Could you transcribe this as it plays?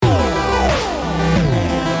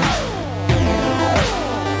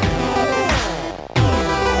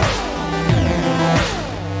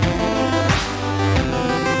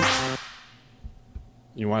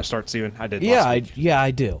want to start, Steven? I did Yeah, last week. I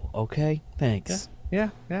do. Okay, thanks. Yeah.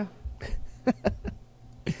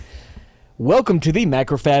 Welcome to the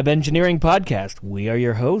Macrofab Engineering Podcast. We are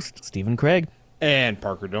your hosts, Stephen Craig. And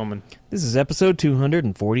Parker Dillman. This is episode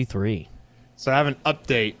 243. So I have an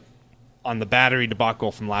update on the battery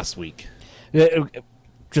debacle from last week.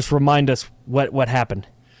 Just remind us what happened.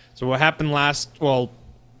 So what happened a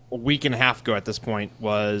week and a half ago at this point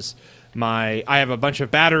was I have a bunch of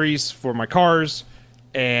batteries for my cars,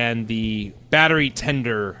 and the battery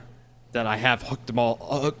tender that I have hooked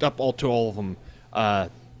up to all of them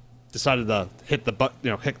decided to hit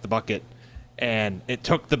the bucket, and it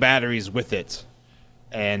took the batteries with it.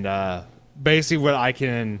 And basically, what I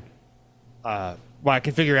can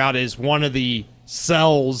figure out is one of the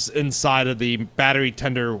cells inside of the battery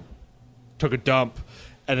tender took a dump,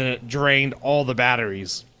 and then it drained all the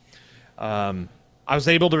batteries. I was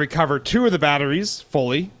able to recover 2 of the batteries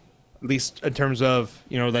fully, at least in terms of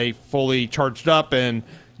they fully charged up, and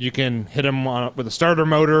you can hit them with a starter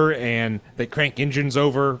motor, and they crank engines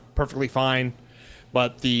over perfectly fine.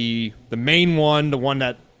 But the main one, the one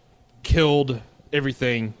that killed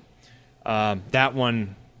everything, that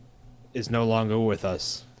one is no longer with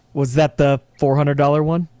us. Was that the $400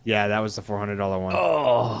 one? Yeah, that was the $400 one.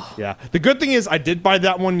 Oh. Yeah. The good thing is I did buy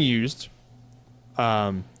that one used.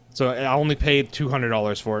 So I only paid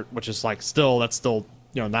 $200 for it, which is that's still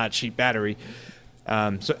not a cheap battery.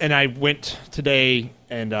 And I went today,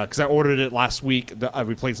 and because I ordered it last week, a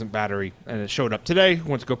replacement battery, and it showed up today.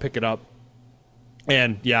 Went to go pick it up,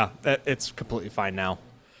 and yeah, it's completely fine now.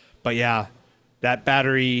 But yeah, that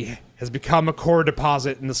battery has become a core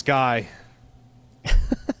deposit in the sky.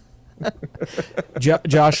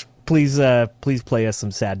 Josh, please play us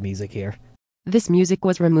some sad music here. This music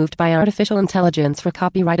was removed by artificial intelligence for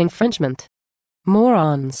copyright infringement.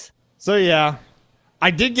 Morons. So yeah,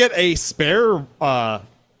 I did get a spare.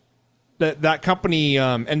 That company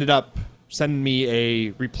ended up sending me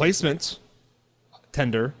a replacement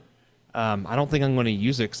tender. I don't think I'm going to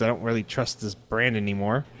use it because I don't really trust this brand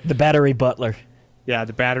anymore. The battery butler. Yeah,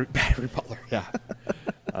 the battery butler. Yeah.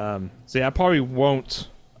 So yeah, I probably won't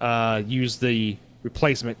use the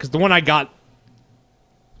replacement because the one I got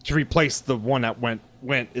to replace the one that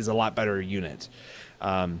went is a lot better unit.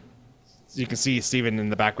 So you can see, Steven, in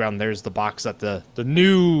the background, there's the box that the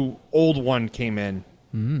new old one came in.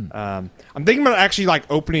 I'm thinking about actually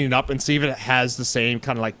opening it up and see if it has the same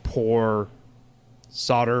kind of poor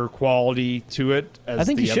solder quality to it as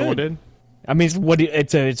the other one did. I mean,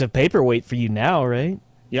 it's a paperweight for you now, right?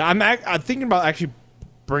 Yeah, I'm thinking about actually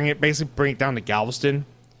bring it down to Galveston,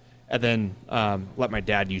 and then let my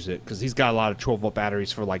dad use it because he's got a lot of 12-volt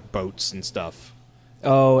batteries for boats and stuff.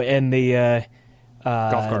 Oh, and the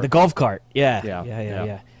golf cart. The golf cart.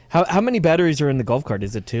 Yeah. How many batteries are in the golf cart?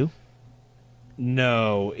 Is it 2?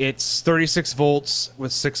 No, it's 36 volts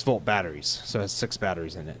with 6-volt batteries, so it has 6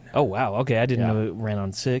 batteries in it. Oh wow. Okay, I didn't know it ran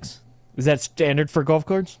on 6. Is that standard for golf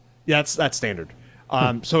carts? Yeah, that's standard.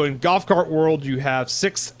 So in golf cart world, you have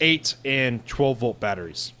 6, 8, and 12-volt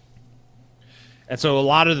batteries. And so a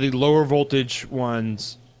lot of the lower voltage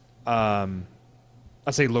ones, I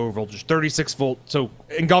say lower voltage, 36 volt. So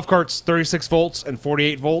in golf carts, 36 volts and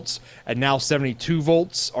 48 volts, and now 72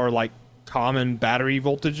 volts are common battery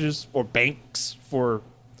voltages or banks for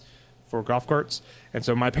golf carts. And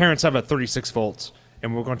so my parents have a 36 volts,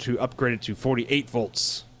 and we're going to upgrade it to 48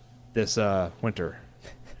 volts this winter.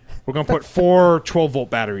 We're going to put 4 12-volt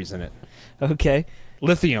batteries in it. Okay.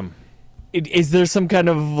 Lithium. Is there some kind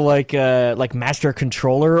of master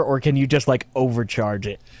controller, or can you just overcharge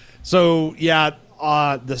it? So yeah,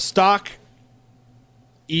 the stock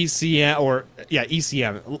ECM,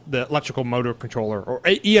 the electrical motor controller, or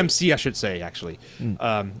EMC, I should say, actually.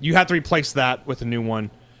 You have to replace that with a new one,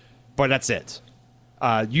 but that's it.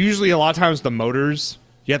 Usually, a lot of times, the motors,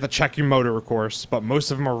 you have to check your motor, of course, but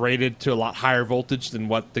most of them are rated to a lot higher voltage than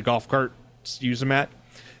what the golf carts use them at.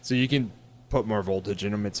 So you can put more voltage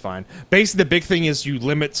in them, it's fine. Basically, the big thing is you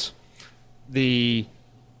limit you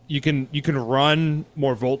can run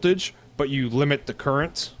more voltage, but you limit the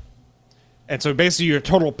current. And so basically your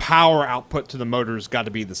total power output to the motor's got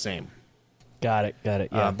to be the same. Got it,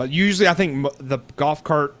 yeah. But usually I think the golf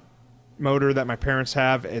cart motor that my parents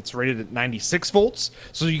have, it's rated at 96 volts.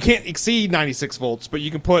 So you can't exceed 96 volts, but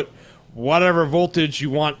you can put whatever voltage you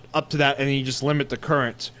want up to that, and then you just limit the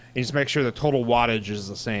current. And just make sure the total wattage is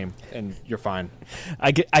the same, and you're fine.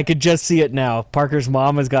 I could just see it now. Parker's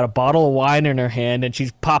mom has got a bottle of wine in her hand, and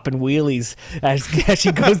she's popping wheelies as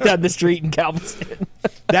she goes down the street in Galveston.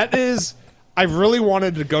 That is... I really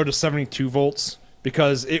wanted to go to 72 volts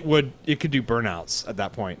because it could do burnouts at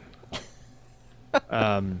that point.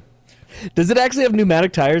 Does it actually have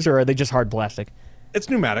pneumatic tires, or are they just hard plastic? It's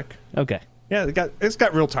pneumatic. Okay. Yeah, it's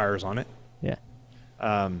got real tires on it. Yeah.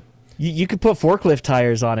 You could put forklift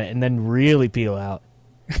tires on it and then really peel out.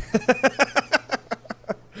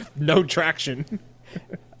 No traction.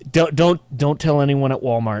 Don't tell anyone at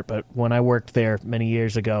Walmart, but when I worked there many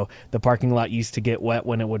years ago, the parking lot used to get wet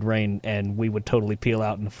when it would rain, and we would totally peel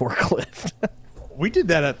out in the forklift. We did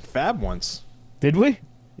that at Fab once. Did we?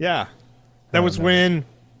 Yeah. That was when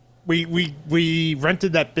we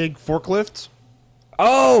rented that big forklift.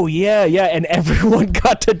 Oh, yeah, and everyone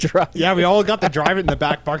got to drive. Yeah, we all got to drive it in the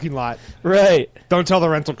back parking lot. Right. Don't tell the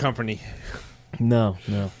rental company. No.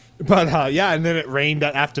 But, yeah, and then it rained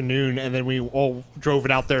that afternoon, and then we all drove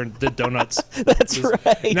it out there and did donuts. That's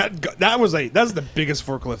right. That's the biggest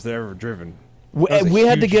forklift I've ever driven. We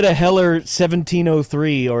had to get a Heller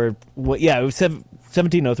 1703 or what? Yeah, it was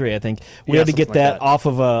 1703, I think. We had to get something like that off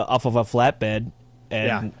of a flatbed,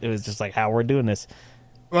 and it was just like how we're doing this.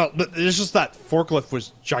 Well, but it's just that forklift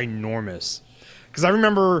was ginormous. Because I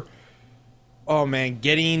remember, oh man,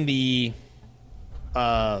 getting the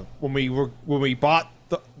when we bought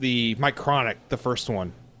the Micronic, the first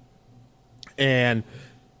one, and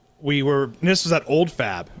this was at Old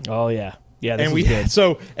Fab. Oh yeah, this and was good.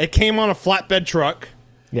 So it came on a flatbed truck.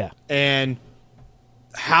 Yeah, and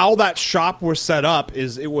how that shop was set up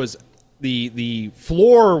is it was the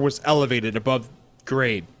floor was elevated above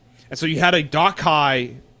grade. And so you had a dock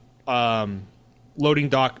high loading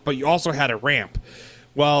dock, but you also had a ramp.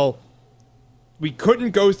 Well, we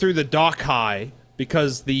couldn't go through the dock high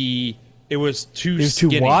because it was too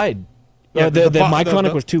wide. Yeah, the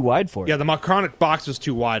Micronic was too wide for it. Yeah, the Micronic box was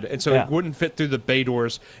too wide, and so it wouldn't fit through the bay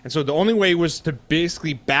doors. And so the only way was to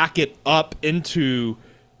basically back it up into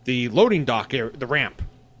the loading dock area, the ramp.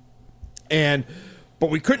 But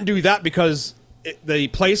we couldn't do that because the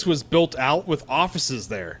place was built out with offices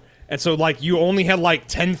there. And so, like, you only had,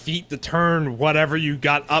 10 feet to turn whatever you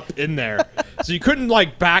got up in there. So you couldn't,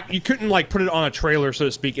 put it on a trailer, so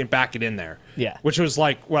to speak, and back it in there. Yeah. Which was,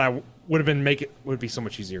 what I would be so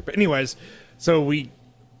much easier. But anyways, so we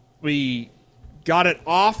got it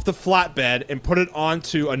off the flatbed and put it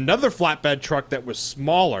onto another flatbed truck that was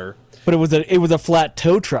smaller. But it was a flat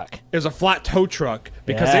tow truck. It was a flat tow truck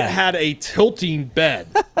because it had a tilting bed.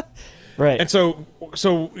 Right. And so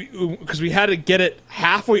because we had to get it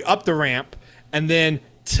halfway up the ramp and then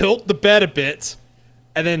tilt the bed a bit,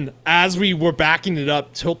 and then as we were backing it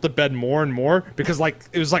up, tilt the bed more and more because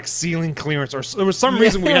it was ceiling clearance, or there was some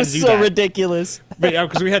reason we had to do that. It was so ridiculous. But yeah,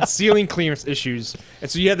 because we had ceiling clearance issues,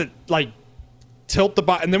 and so you had to tilt the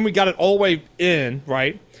body, and then we got it all the way in,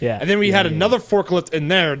 right? Yeah. And then we had another forklift in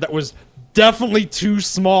there that was definitely too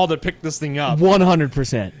small to pick this thing up.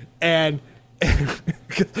 100%. And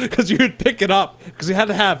because you would pick it up, because you had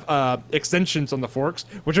to have extensions on the forks,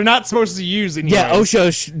 which are not supposed to use anyway. Yeah,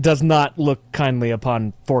 OSHA does not look kindly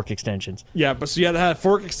upon fork extensions. Yeah, but so you had to have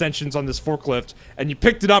fork extensions on this forklift, and you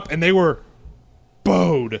picked it up, and they were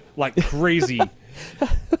bowed like crazy.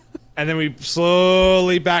 And then we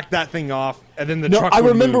slowly backed that thing off, and then the truck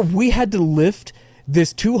would move. We had to lift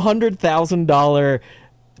this $200,000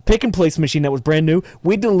 pick and place machine that was brand new.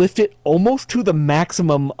 We had to lift it almost to the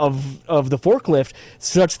maximum of the forklift,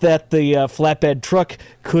 such that the flatbed truck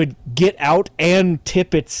could get out and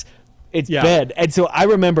tip its bed. And so I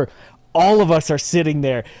remember all of us are sitting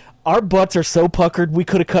there. Our butts are so puckered we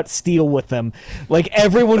could have cut steel with them.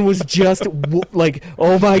 Everyone was just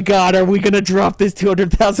oh my God, are we going to drop this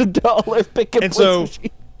 $200,000 pick and place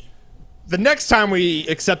machine? The next time we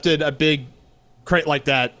accepted a big crate like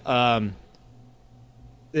that, from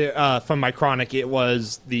Micronic, it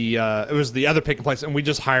was the other pick and place, and we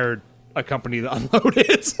just hired a company to unload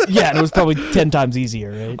it. Yeah, and it was probably 10 times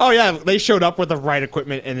easier, right? Oh yeah, they showed up with the right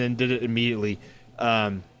equipment and then did it immediately.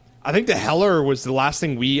 I think the Heller was the last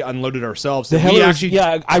thing we unloaded ourselves. The Heller,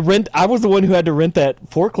 I was the one who had to rent that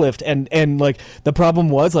forklift, and the problem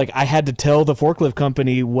was I had to tell the forklift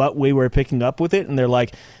company what we were picking up with it, and they're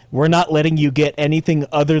like, "We're not letting you get anything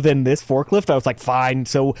other than this forklift." I was like, "Fine."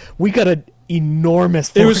 So we got an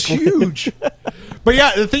enormous forklift. It was huge. But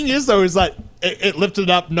yeah, the thing is though, is that it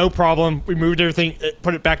lifted up, no problem. We moved everything,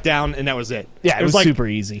 put it back down, and that was it. Yeah, it was super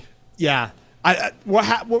easy. Yeah,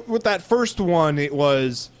 with that first one, it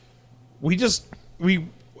was. I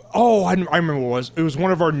remember what it was. It was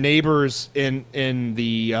one of our neighbors in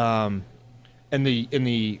the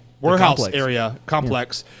warehouse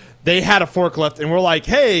complex. Yeah. They had a forklift, and we're like,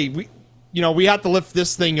 "Hey, we have to lift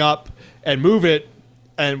this thing up and move it,"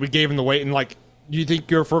 and we gave him the weight and "Do you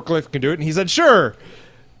think your forklift can do it?" And he said, "Sure."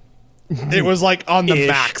 It was on the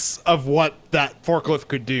max of what that forklift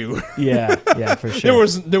could do. Yeah, for sure.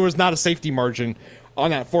 There was not a safety margin.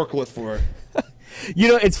 on that forklift for it. You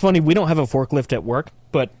know, it's funny. We don't have a forklift at work,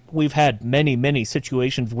 but we've had many, many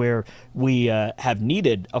situations where we have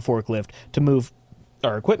needed a forklift to move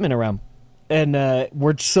our equipment around. And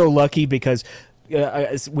we're so lucky because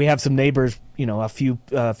we have some neighbors, you know, a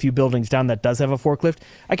few buildings down that does have a forklift.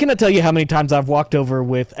 I cannot tell you how many times I've walked over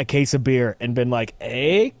with a case of beer and been like,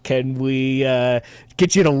 hey, can we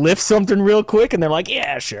get you to lift something real quick? And they're like,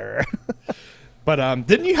 yeah, sure. But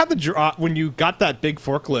didn't you have to, when you got that big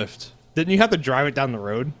forklift, didn't you have to drive it down the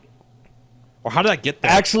road? Or how did that get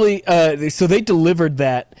there? Actually, so they delivered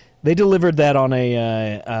that. They delivered that on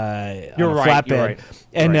a flatbed, you're right.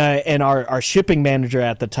 And our shipping manager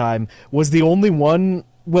at the time was the only one.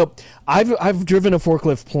 Well, I've driven a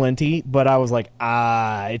forklift plenty, but I was like,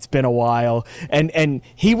 it's been a while, and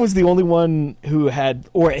he was the only one who had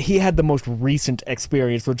the most recent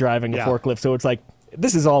experience with driving a forklift. So it's like,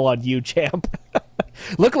 this is all on you, champ.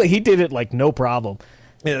 Luckily, he did it like no problem.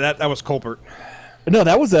 Yeah, that was Colbert. No,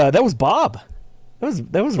 that was Bob. That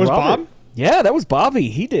was Robert. Bob? Yeah, that was Bobby.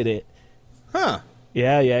 He did it. Huh.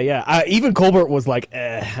 Yeah. Even Colbert was like,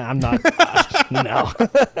 I'm not. No.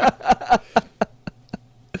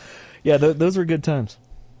 Yeah, those were good times.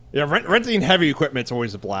 Yeah, renting heavy equipment's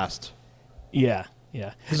always a blast. Yeah.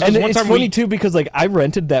 And it's funny, too, because like I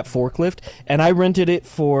rented that forklift, and I rented it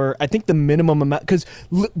for, I think, the minimum amount. Because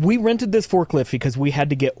we rented this forklift because we had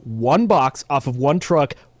to get one box off of one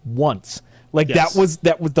truck once. Like, yes.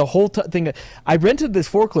 that was the whole thing. I rented this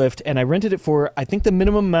forklift, and I rented it for, I think the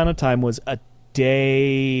minimum amount of time was a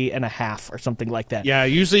day and a half or something like that. Yeah,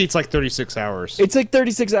 usually it's like 36 hours. It's like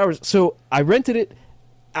 36 hours. So I rented it.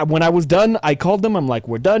 When I was done, I called them. I'm like,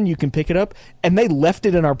 we're done. You can pick it up. And they left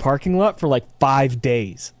it in our parking lot for like 5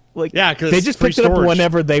 days. Like, yeah, because they just picked it up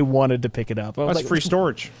whenever they wanted to pick it up. That's like, free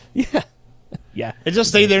storage. Yeah. Yeah. It just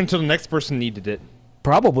stayed there until the next person needed it.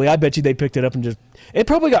 Probably. I bet you they picked it up and just... It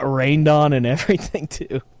probably got rained on and everything,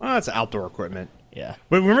 too. Well, that's outdoor equipment. Yeah.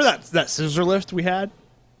 But remember that scissor lift we had?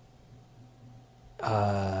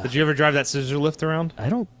 Did you ever drive that scissor lift around?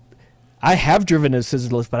 I have driven a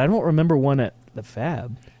scissor lift, but I don't remember one at the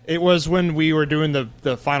Fab. It was when we were doing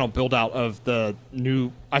the final build-out of the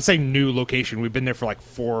new... I say new location. We've been there for like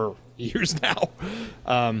 4 years now.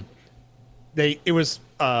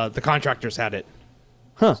 The contractors had it.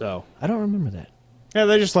 Huh. So I don't remember that. Yeah,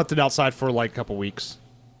 they just left it outside for like a couple weeks.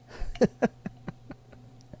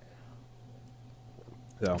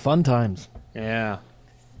 So. Fun times. Yeah.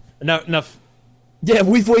 Enough. Yeah,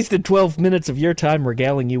 we've wasted 12 minutes of your time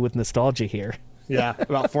regaling you with nostalgia here. Yeah,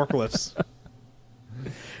 about forklifts.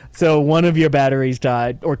 So one of your batteries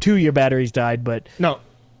died, or 2 of your batteries died, but... No,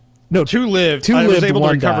 2 lived. I was able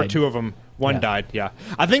to recover died. 2 of them. One died, yeah.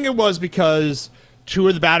 I think it was because 2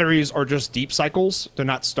 of the batteries are just deep cycles. They're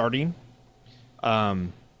not starting.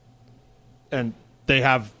 And they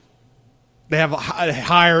have a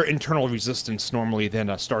higher internal resistance normally than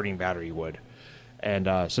a starting battery would.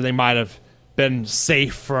 And so they might have been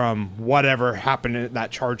safe from whatever happened in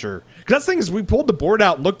that charger. Because that's the thing is, we pulled the board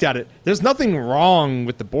out, looked at it. There's nothing wrong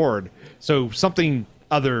with the board. So something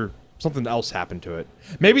else happened to it.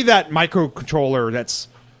 Maybe that microcontroller that's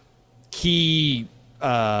key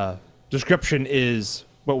description is,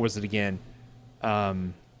 what was it again?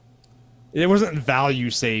 It wasn't value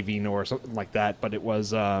saving or something like that, but it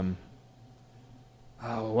was what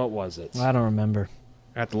was it? I don't remember.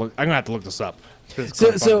 I'm gonna have to look this up.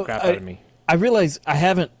 So I realize I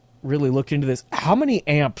haven't really looked into this. How many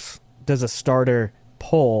amps does a starter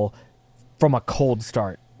pull from a cold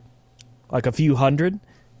start? Like a few hundred?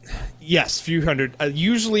 Yes, few hundred.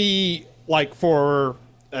 Usually, like for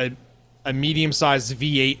a medium-sized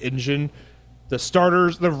V8 engine, the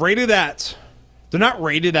starters they're not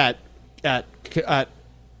rated at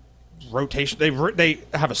rotation. They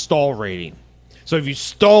have a stall rating. So if you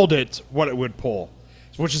stalled it, what it would pull,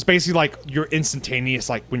 which is basically like your instantaneous,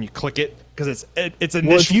 like when you click it, because it's initial.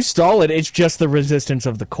 Well, if you stall it, it's just the resistance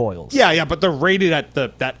of the coils. Yeah, but they're rated at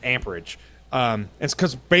that amperage. It's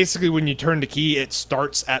because basically when you turn the key, it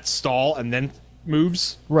starts at stall and then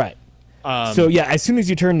moves. Right. So yeah, as soon as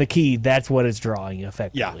you turn the key, that's what it's drawing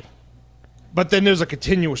effectively. Yeah. But then there's a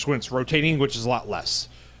continuous when it's rotating, which is a lot less.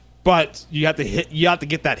 But you have to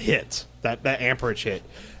get that hit, that amperage hit,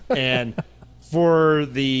 and. For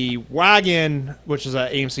the wagon, which is an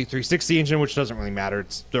AMC 360 engine, which doesn't really matter.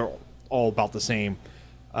 They're all about the same.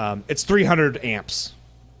 It's 300 amps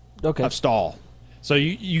of stall. So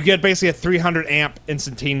you get basically a 300 amp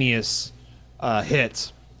instantaneous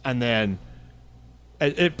hit, and then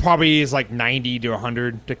it probably is like 90 to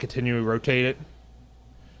 100 to continually rotate it.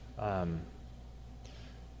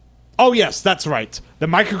 Oh, yes, that's right. The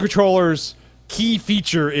microcontroller's key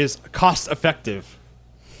feature is cost effective.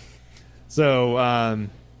 So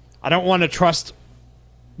I don't want to trust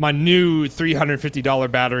my new $350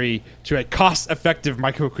 battery to a cost-effective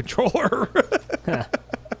microcontroller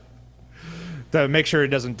to make sure it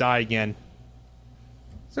doesn't die again.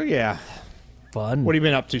 So yeah, Fun. what have you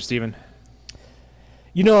been up to, Steven?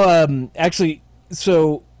 Actually,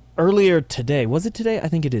 so earlier today, was it today? I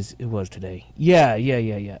think it is. It was today. Yeah.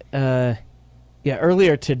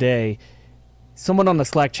 Earlier today, someone on the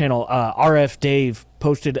Slack channel, RF Dave,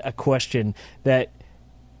 posted a question that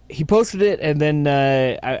he posted it, and then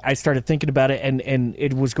I started thinking about it, and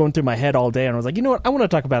it was going through my head all day, and I was like, you know what? I want to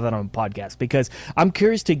talk about that on a podcast because I'm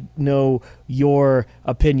curious to know your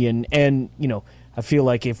opinion, and I feel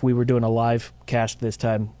like if we were doing a live cast this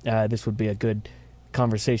time, this would be a good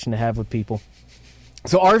conversation to have with people.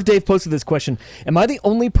 So RF Dave posted this question: am I the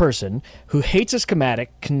only person who hates a schematic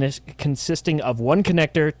consisting of one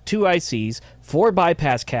connector, two ICs, 4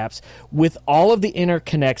 bypass caps, with all of the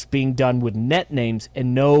interconnects being done with net names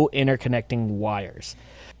and no interconnecting wires?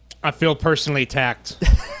 I feel personally attacked.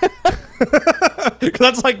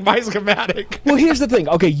 That's like my schematic. Well, here's the thing.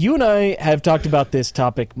 Okay, you and I have talked about this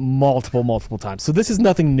topic multiple times, so this is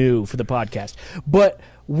nothing new for the podcast. But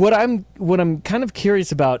what I'm kind of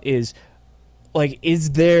curious about is, like,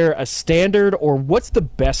 is there a standard, or what's the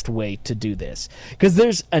best way to do this? Because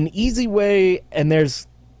there's an easy way, and there's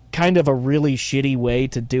kind of a really shitty way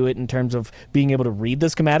to do it in terms of being able to read the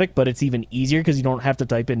schematic, but it's even easier because you don't have to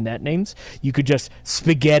type in net names. You could just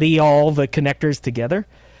spaghetti all the connectors together.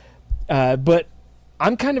 But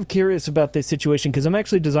I'm kind of curious about this situation because I'm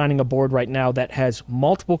actually designing a board right now that has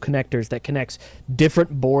multiple connectors that connects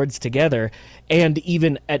different boards together, and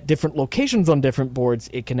even at different locations on different boards,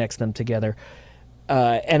 it connects them together.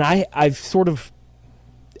 And I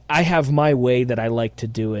have my way that I like to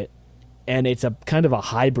do it, and it's a kind of a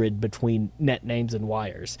hybrid between net names and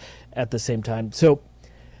wires at the same time. So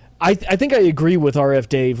I think I agree with RF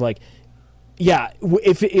Dave. Like, yeah,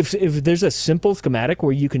 if there's a simple schematic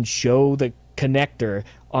where you can show the connector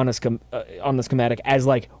on the schematic as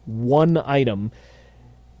like one item,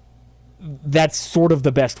 that's sort of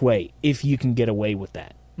the best way if you can get away with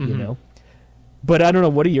that, But I don't know.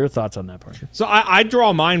 What are your thoughts on that part? So I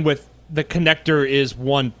draw mine with the connector is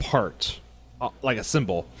one part, like a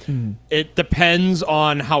symbol. Mm-hmm. It depends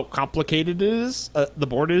on how complicated it is, the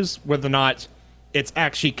board is, whether or not it's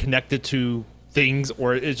actually connected to things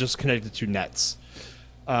or it's just connected to nets.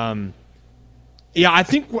 Yeah, I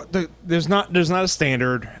think there's not a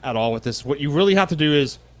standard at all with this. What you really have to do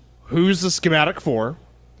is, who's the schematic for?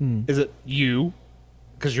 Is it you,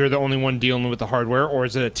 because you're the only one dealing with the hardware, or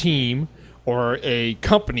is it a team or a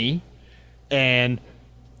company? And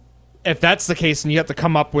if that's the case, then you have to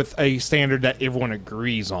come up with a standard that everyone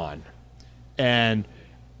agrees on. And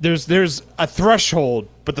there's a threshold,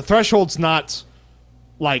 but the threshold's not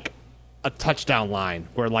like a touchdown line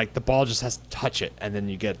where like the ball just has to touch it and then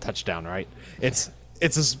you get a touchdown, right? It's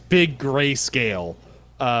this big gray scale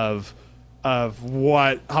of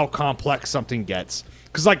how complex something gets.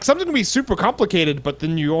 Because like something can be super complicated, but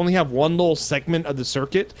then you only have one little segment of the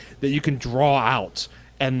circuit that you can draw out.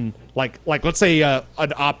 And like let's say an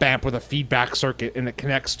op amp with a feedback circuit and it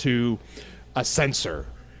connects to a sensor.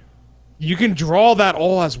 You can draw that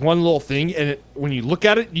all as one little thing, and when you look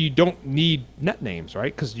at it, you don't need net names,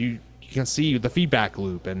 right? Because you can see the feedback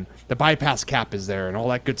loop and the bypass cap is there and all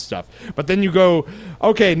that good stuff. But then you go,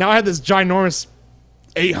 okay, now I have this ginormous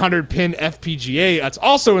 800-pin FPGA that's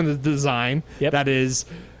also in the design that is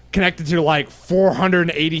connected to like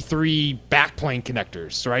 483 backplane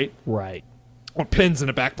connectors, right? Right. Or pins in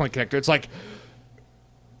a backplane connector. It's like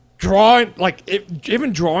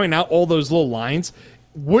even drawing out all those little lines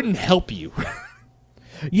wouldn't help you.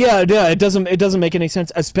 Yeah, it doesn't make any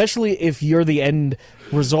sense, especially if you're the end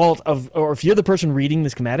result of, or if you're the person reading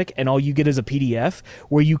the schematic and all you get is a PDF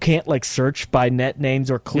where you can't like search by net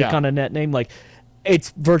names or click on a net name. Like,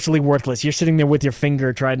 it's virtually worthless. You're sitting there with your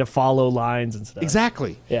finger trying to follow lines and stuff.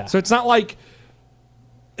 Exactly. Yeah. So it's not like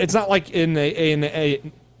in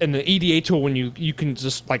the EDA tool when you can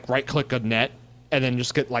just like right click a net and then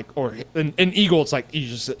just get like, or in Eagle it's like you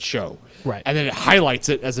just hit show. Right. And then it highlights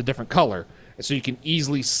it as a different color. So you can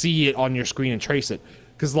easily see it on your screen and trace it.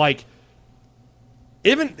 Because like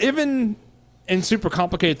even in super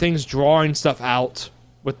complicated things, drawing stuff out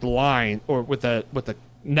with the line or with the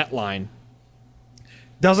net line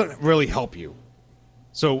doesn't really help you.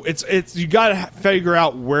 So it's you got to figure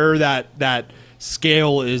out where that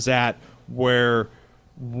scale is at, where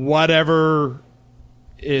whatever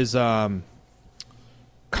is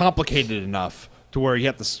complicated enough to where you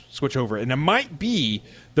have to switch over. And it might be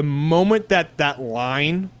the moment that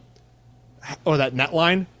line or that net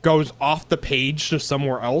line goes off the page to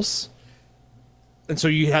somewhere else, and so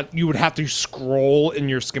you would have to scroll in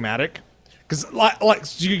your schematic because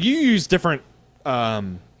so you use different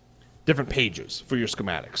pages for your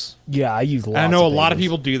schematics. Yeah, I use lots. And I know of a lot of pages.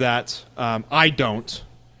 people do that. I don't,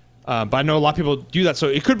 but I know a lot of people do that. So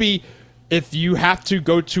it could be if you have to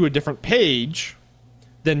go to a different page,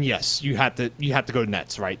 then yes, you have to go to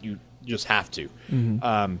nets, right? You just have to.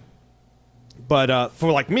 But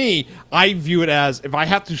for like me, I view it as if I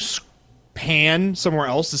have to pan somewhere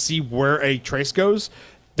else to see where a trace goes,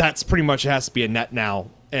 that's pretty much it has to be a net now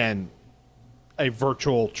and a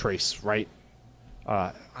virtual trace, right?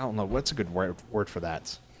 I don't know what's a good word for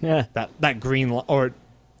that. Yeah. That green or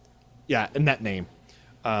a net name.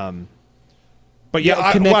 But yeah, Yeah,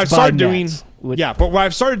 what connect I've started by doing, nets. but what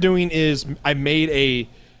I've started doing is I made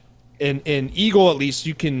in Eagle at least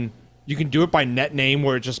you can do it by net name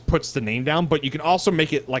where it just puts the name down, but you can also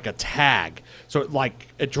make it like a tag. So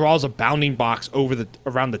it draws a bounding box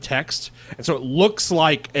around the text, and so it looks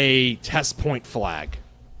like a test point flag.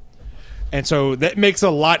 And so that makes it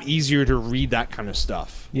a lot easier to read that kind of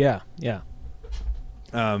stuff. Yeah.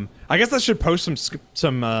 I guess I should post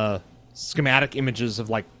some schematic images of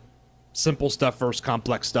like simple stuff versus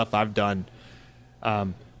complex stuff I've done.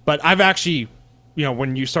 But I've actually,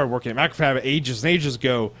 when you started working at Macrofab ages and ages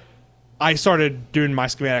ago, I started doing my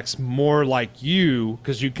schematics more like you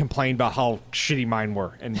because you complained about how shitty mine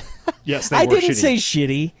were. And yes, they I were didn't shitty. say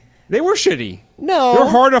shitty. They were shitty. No. They were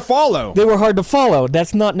hard to follow. They were hard to follow.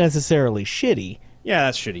 That's not necessarily shitty. Yeah,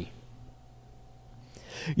 that's shitty.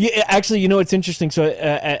 Yeah, actually, it's interesting. So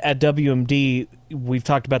at WMD, we've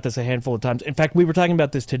talked about this a handful of times. In fact, we were talking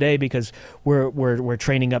about this today because we're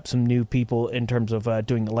training up some new people in terms of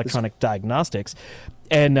doing electronic diagnostics,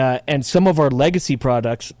 and some of our legacy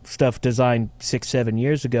products, stuff designed 6-7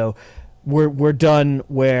 years ago, were done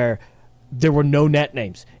where there were no net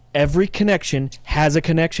names. Every connection has a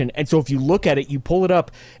connection, and so if you look at it, you pull it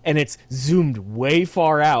up, and it's zoomed way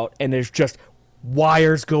far out, and there's just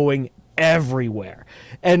wires going everywhere,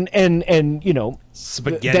 and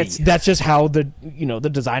Spaghetti. that's just how the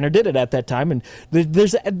designer did it at that time. And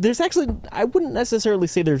there's actually, I wouldn't necessarily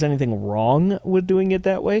say there's anything wrong with doing it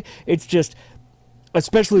that way. It's just,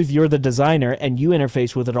 especially if you're the designer and you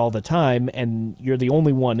interface with it all the time and you're the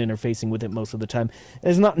only one interfacing with it most of the time,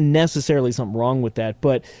 there's not necessarily something wrong with that,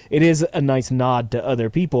 but it is a nice nod to other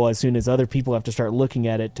people as soon as other people have to start looking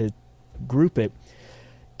at it to group it.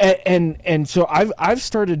 And so I've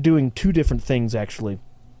started doing two different things actually.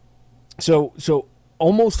 So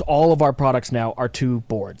almost all of our products now are two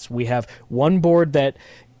boards. We have one board that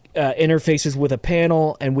interfaces with a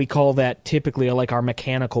panel, and we call that typically like our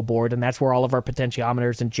mechanical board, and that's where all of our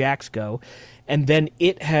potentiometers and jacks go. And then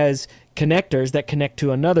it has connectors that connect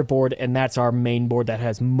to another board, and that's our main board that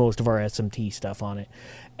has most of our SMT stuff on it.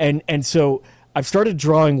 And so I've started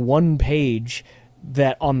drawing one page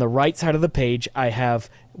that on the right side of the page I have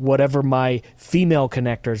whatever my female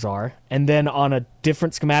connectors are, and then on a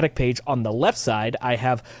different schematic page on the left side I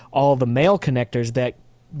have all the male connectors that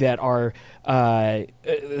are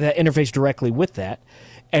that interface directly with that.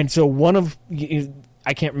 And so one of,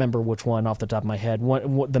 I can't remember which one off the top of my head,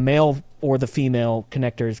 the male or the female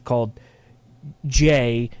connector is called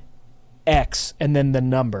JX and then the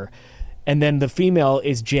number. And then the female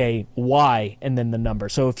is JY and then the number.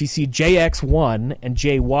 So if you see JX1 and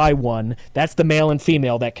JY1, that's the male and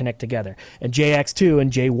female that connect together. And JX2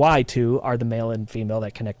 and JY2 are the male and female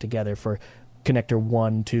that connect together for connector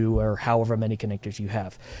 1, 2, or however many connectors you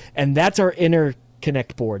have. And that's our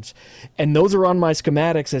interconnect boards. And those are on my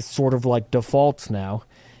schematics as sort of like defaults now,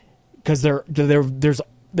 because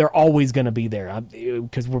they're always going to be there,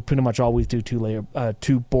 because we're pretty much always do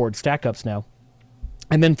two board stack ups now.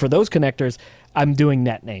 And then for those connectors, I'm doing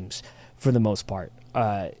net names for the most part,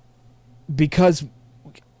 because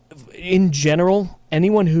in general,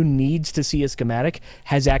 anyone who needs to see a schematic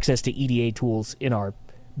has access to EDA tools in our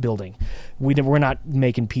building. We're not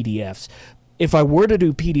making PDFs. If I were to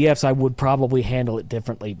do PDFs, I would probably handle it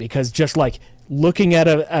differently, because just like looking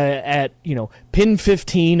at pin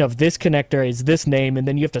 15 of this connector is this name, and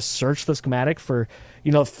then you have to search the schematic for,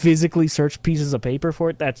 physically search pieces of paper for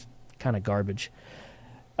it, that's kind of garbage.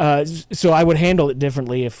 So I would handle it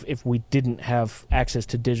differently if we didn't have access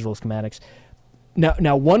to digital schematics.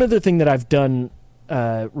 Now one other thing that I've done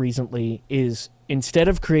recently is, instead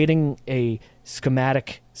of creating a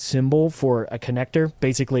schematic symbol for a connector,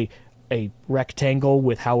 basically a rectangle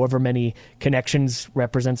with however many connections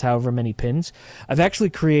represents however many pins, I've actually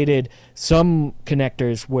created some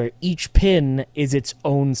connectors where each pin is its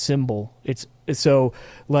own symbol. It's so,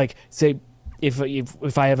 like, say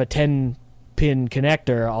if I have a 10 6-pin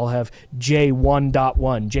connector. I'll have J1.1,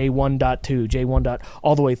 J1.2, J1.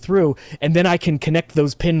 All the way through, and then I can connect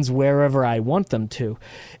those pins wherever I want them to.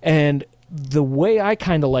 And the way I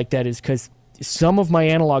kind of like that is because some of my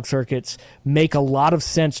analog circuits make a lot of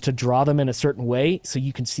sense to draw them in a certain way so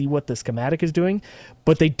you can see what the schematic is doing,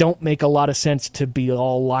 but they don't make a lot of sense to be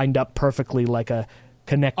all lined up perfectly like a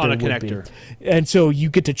connector on a would connector. be. And so you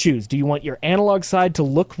get to choose. Do you want your analog side to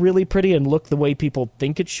look really pretty and look the way people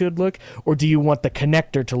think it should look, or do you want the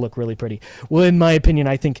connector to look really pretty? Well, in my opinion,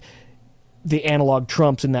 I think the analog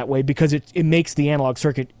trumps in that way because it makes the analog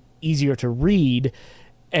circuit easier to read.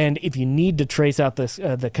 And if you need to trace out the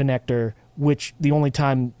connector, which the only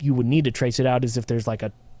time you would need to trace it out is if there's like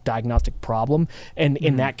a diagnostic problem, and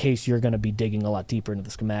in that case, you're going to be digging a lot deeper into the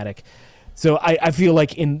schematic. So I feel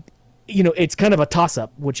like it's kind of a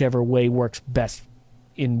toss-up, whichever way works best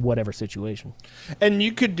in whatever situation. And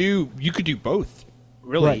you could do both.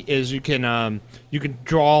 Really, Right. is you can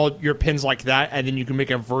draw your pins like that, and then you can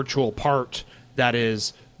make a virtual part that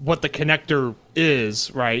is what the connector is,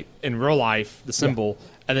 right, in real life, the symbol,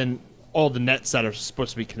 and then all the nets that are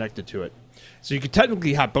supposed to be connected to it. So you could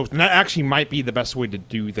technically have both, and that actually might be the best way to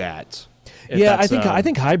do that. Yeah, I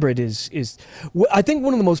think hybrid is. I think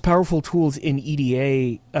one of the most powerful tools in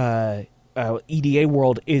EDA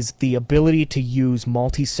world is the ability to use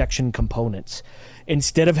multi-section components.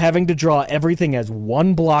 Instead of having to draw everything as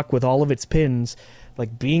one block with all of its pins,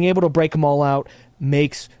 like being able to break them all out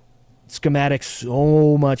makes schematics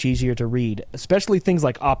so much easier to read, especially things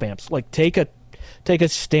like op amps. Like take a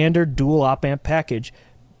standard dual op amp package.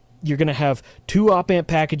 You're going to have 2 op amp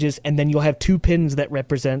packages, and then you'll have 2 pins that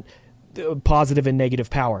represent positive and negative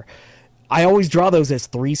power. I always draw those as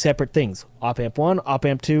 3 separate things: op amp 1, op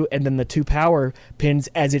amp 2, and then the 2 power pins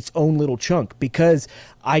as its own little chunk, because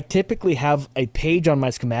I typically have a page on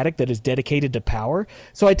my schematic that is dedicated to power.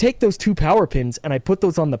 So I take those 2 power pins and I put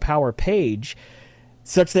those on the power page,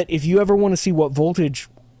 such that if you ever want to see what voltage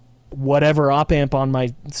whatever op amp on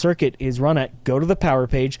my circuit is run at, go to the power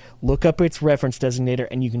page, look up its reference designator,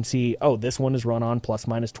 and you can see, oh, this one is run on plus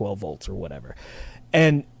minus 12 volts or whatever.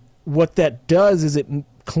 And what that does is it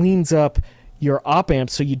cleans up your op amp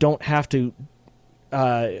so you don't have to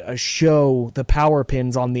show the power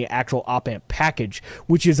pins on the actual op amp package,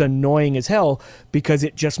 which is annoying as hell because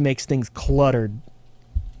it just makes things cluttered.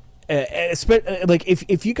 Like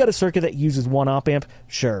if you got a circuit that uses 1 op amp,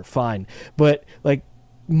 sure, fine. But like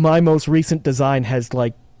my most recent design has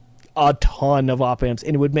like a ton of op amps,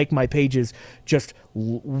 and it would make my pages just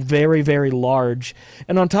very, very large.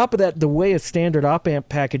 And on top of that, the way a standard op amp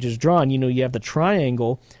package is drawn, you have the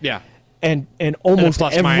triangle. Yeah. And almost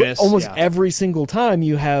minus, every single time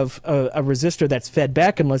you have a resistor that's fed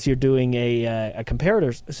back, unless you're doing a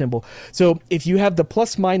comparator symbol. So if you have the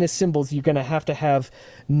plus minus symbols, you're going to have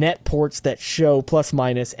net ports that show plus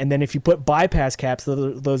minus, and then if you put bypass caps,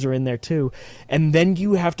 those are in there too. And then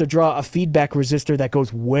you have to draw a feedback resistor that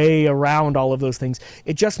goes way around all of those things.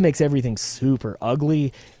 It just makes everything super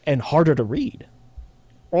ugly and harder to read.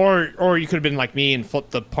 Or you could have been like me and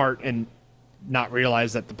flipped the part and not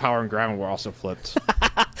realize that the power and ground were also flipped.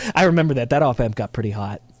 I remember that op amp got pretty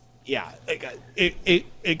hot. Yeah,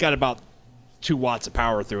 it got about 2 watts of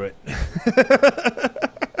power through it.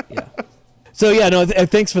 Yeah. So yeah, no.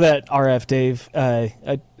 Thanks for that, RF Dave.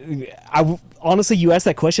 I honestly, you asked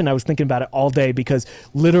that question, I was thinking about it all day because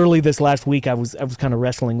literally this last week I was kind of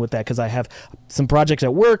wrestling with that because I have some projects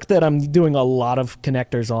at work that I'm doing a lot of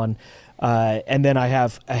connectors on, and then I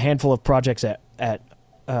have a handful of projects at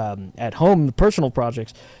home, personal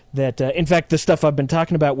projects that, in fact, the stuff I've been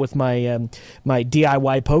talking about with my my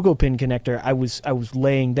DIY pogo pin connector, I was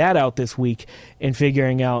laying that out this week and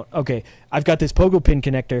figuring out, okay, I've got this pogo pin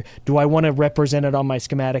connector. Do I want to represent it on my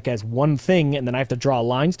schematic as one thing and then I have to draw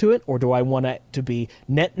lines to it, or do I want it to be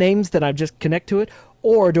net names that I just connect to it?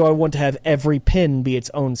 Or do I want to have every pin be its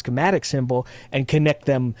own schematic symbol and connect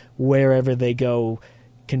them wherever they go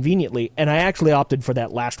conveniently? And I actually opted for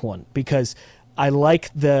that last one because I like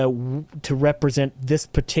to represent this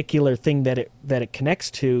particular thing that it connects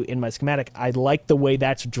to in my schematic. I like the way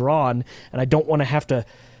that's drawn, and I don't want to have to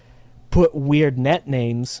put weird net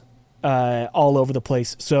names all over the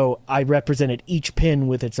place. So I represented each pin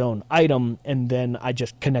with its own item, and then I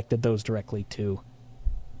just connected those directly to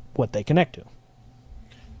what they connect to.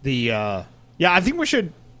 I think we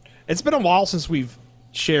should. It's been a while since we've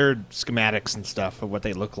shared schematics and stuff of what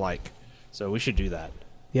they look like, so we should do that.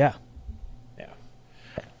 Yeah.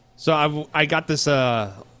 So I got this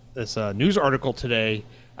news article today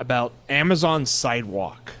about Amazon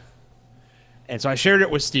Sidewalk, and so I shared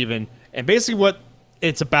it with Steven, and basically what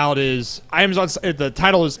it's about is the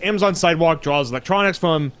title is Amazon Sidewalk draws electronics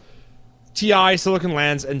from TI, Silicon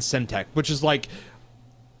Lands, and Semtech, which is like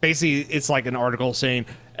basically it's like an article saying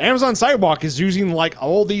Amazon Sidewalk is using like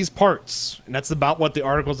all these parts, and that's about what the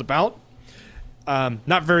article's about.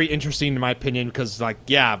 Not very interesting in my opinion, because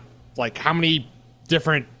like how many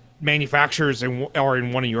different manufacturers are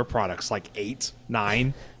in one of your products? Like 8,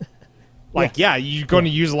 9. Like you're going to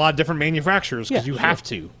use a lot of different manufacturers because you have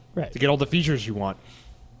to get all the features you want.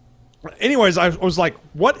 Anyways, I was like,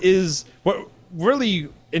 what really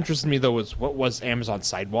interested me though was what was Amazon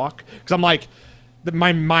Sidewalk, because I'm like,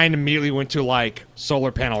 my mind immediately went to like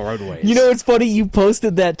solar panel roadways. You know, it's funny, you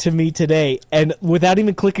posted that to me today, and without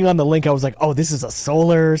even clicking on the link, I was like, oh, this is a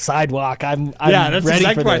solar sidewalk. I'm that's ready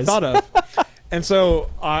exactly for what this. I thought of. And so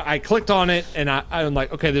I clicked on it, and I'm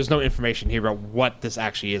like, okay, there's no information here about what this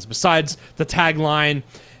actually is besides the tagline,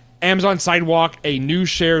 Amazon Sidewalk, a new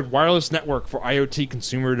shared wireless network for IoT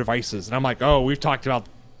consumer devices. And I'm like, oh, we've talked about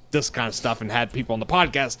this kind of stuff and had people on the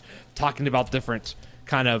podcast talking about different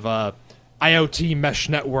kind of IoT mesh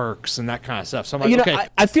networks and that kind of stuff. So I'm like, okay.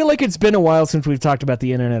 I feel like it's been a while since we've talked about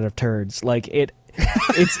the Internet of Turds. Like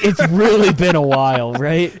it's really been a while,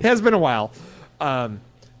 right? It has been a while.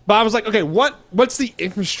 But I was like, okay, what's the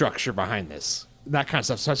infrastructure behind this? That kind of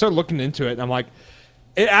stuff. So I started looking into it, and I'm like,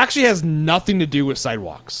 it actually has nothing to do with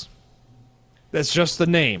sidewalks. That's just the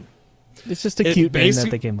name. It's just a cute name that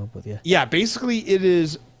they came up with, yeah. Yeah, basically it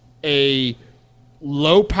is a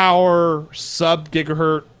low-power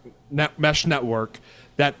sub-gigahertz mesh network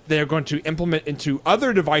that they're going to implement into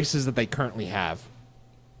other devices that they currently have.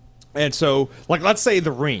 And so, like, let's say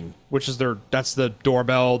the Ring, which is that's the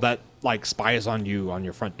doorbell that like spies on you on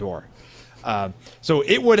your front door. So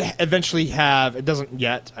it would eventually have, it doesn't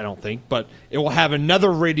yet, I don't think, but it will have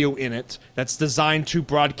another radio in it that's designed to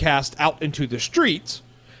broadcast out into the street.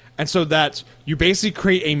 And so that you basically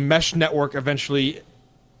create a mesh network eventually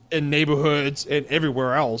in neighborhoods and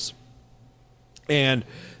everywhere else. And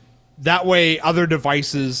that way, other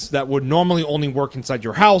devices that would normally only work inside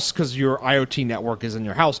your house because your IoT network is in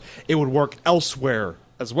your house, it would work elsewhere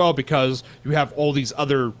as well because you have all these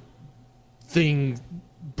other things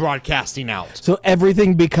broadcasting out. So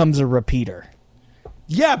everything becomes a repeater.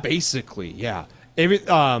 Yeah, basically, yeah.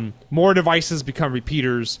 More devices become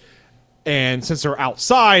repeaters, and since they're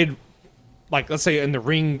outside, like let's say in the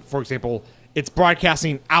Ring, for example, it's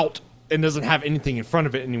broadcasting out and doesn't have anything in front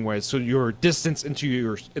of it anyway, so your distance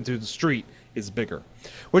into the street is bigger.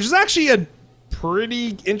 Which is actually a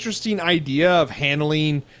pretty interesting idea of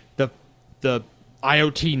handling the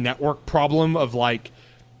IoT network problem of like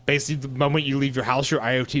basically the moment you leave your house, your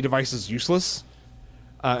IoT device is useless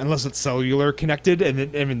unless it's cellular connected,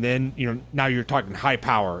 and then you know now you're talking high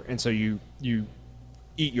power, and so you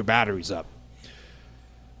eat your batteries up.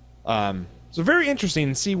 So very interesting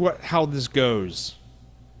to see how this goes.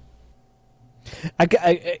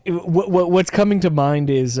 What's coming to mind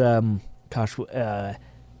is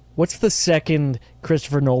what's the second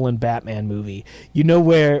Christopher Nolan Batman movie? You know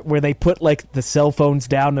where they put like the cell phones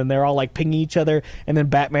down and they're all like pinging each other, and then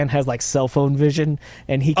Batman has like cell phone vision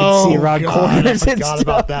and he can see around corners. I forgot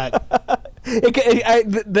about that.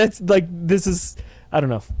 That's like, this is, I don't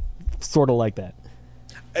know, sort of like that.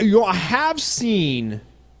 You know, I have seen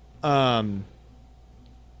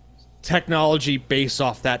technology based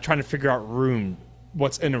off that, trying to figure out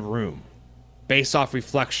what's in a room based off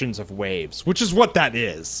reflections of waves, which is what that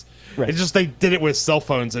is. Right. It's just they did it with cell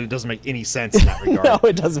phones, and it doesn't make any sense in that regard. No,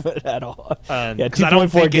 it doesn't at all. Yeah,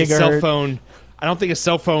 2.4 gigahertz. I don't think a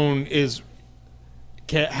cell phone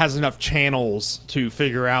has enough channels to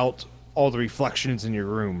figure out all the reflections in your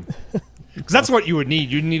room. Because that's what you would need.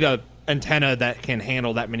 You'd need a antenna that can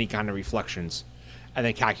handle that many kind of reflections, and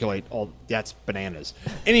then calculate all. That's bananas.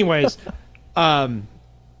 Anyways,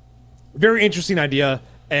 very interesting idea.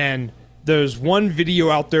 And there's one video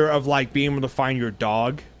out there of like being able to find your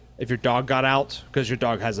dog if your dog got out, because your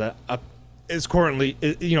dog has is currently,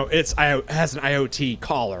 you know, has an IoT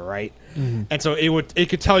collar, right? Mm-hmm. And so it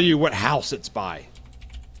could tell you what house it's by,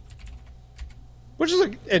 which is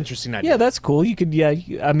an interesting idea. Yeah, that's cool. You could,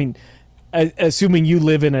 I mean, assuming you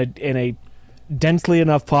live in a densely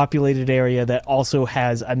enough populated area that also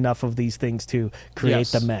has enough of these things to create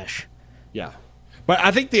the mesh. Yeah, but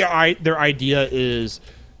I think their idea is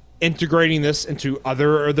integrating this into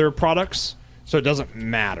other products, so it doesn't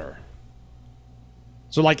matter.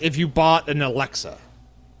 So, like, if you bought an Alexa,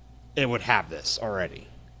 it would have this already.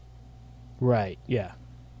 Right. Yeah.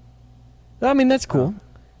 I mean, that's cool.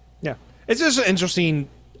 Yeah, it's just an interesting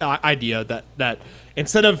idea that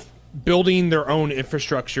instead of building their own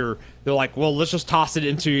infrastructure, they're like, well, let's just toss it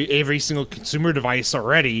into every single consumer device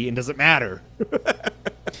already, and doesn't matter.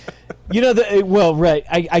 Well, right.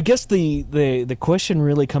 I guess the question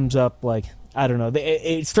really comes up, like, I don't know.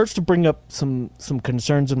 It starts to bring up some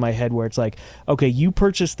concerns in my head where it's like, okay, you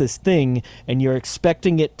purchased this thing and you're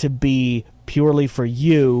expecting it to be purely for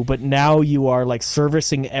you, but now you are like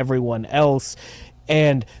servicing everyone else,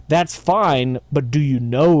 and that's fine, but do you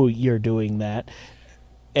know you're doing that?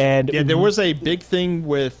 And yeah, there was a big thing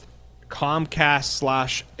with Comcast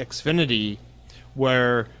 / Xfinity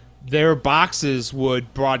where their boxes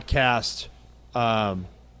would broadcast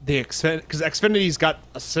because Xfinity's got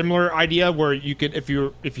a similar idea where you could, if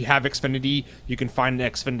you have Xfinity, you can find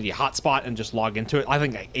an Xfinity hotspot and just log into it. I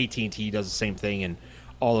think like AT&T does the same thing, and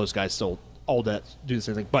all those guys still all that do the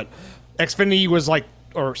same thing. But Xfinity was like,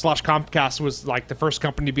 or / Comcast was like the first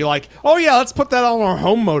company to be like, oh yeah, let's put that on our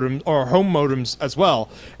home modems as well.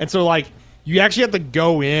 And so like you actually have to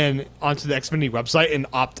go in onto the Xfinity website and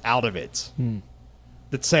opt out of it.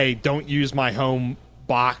 That say, don't use my home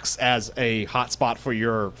box as a hotspot for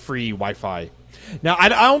your free Wi-Fi. Now, I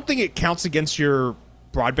don't think it counts against your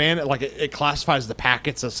broadband. Like it classifies the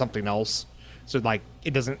packets as something else. So like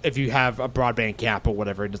it doesn't, if you have a broadband cap or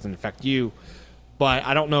whatever, it doesn't affect you. But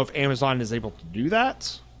I don't know if Amazon is able to do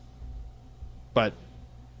that. But,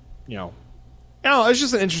 it's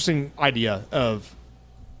just an interesting idea of,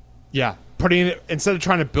 putting it, instead of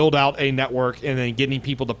trying to build out a network and then getting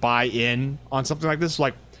people to buy in on something like this,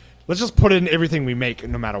 like, let's just put in everything we make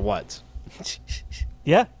no matter what.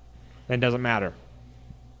 Yeah. It doesn't matter.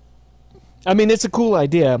 I mean, it's a cool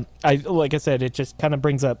idea. Like I said, it just kind of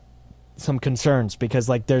brings up some concerns because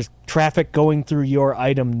like there's traffic going through your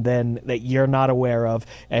item then that you're not aware of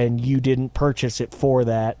and you didn't purchase it for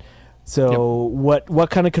that. So what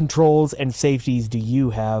kind of controls and safeties do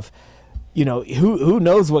you have? Who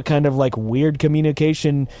knows what kind of like weird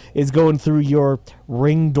communication is going through your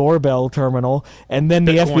Ring doorbell terminal, and then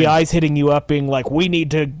the FBI's hitting you up being like, we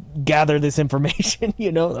need to gather this information. God.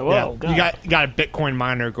 You got a Bitcoin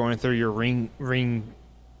miner going through your Ring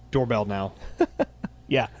doorbell now.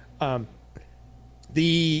 Yeah. There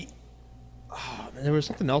was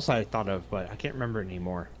something else I thought of, but I can't remember it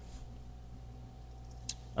anymore.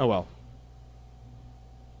 Oh well.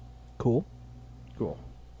 Cool.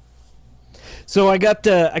 So I got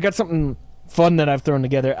something fun that I've thrown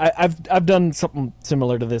together. I've done something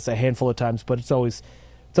similar to this a handful of times, but it's always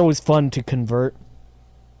fun to convert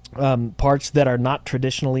parts that are not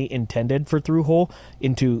traditionally intended for through-hole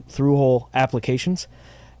into through-hole applications.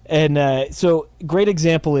 And so great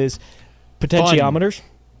example is potentiometers.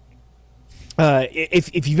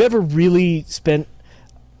 If you've ever really spent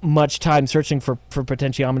much time searching for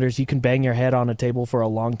potentiometers, you can bang your head on a table for a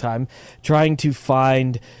long time trying to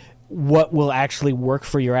find what will actually work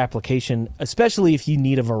for your application, especially if you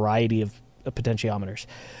need a variety of potentiometers.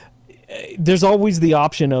 There's always the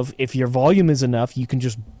option of, if your volume is enough, you can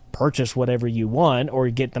just purchase whatever you want or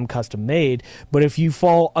get them custom made. But if you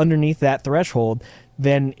fall underneath that threshold,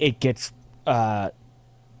 then it gets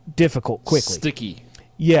difficult quickly. Sticky.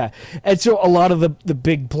 Yeah. And so a lot of the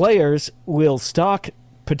big players will stock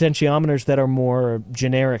potentiometers that are more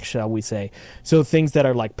generic, shall we say. So things that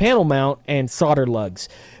are like panel mount and solder lugs.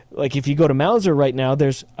 Like if you go to Mauser right now,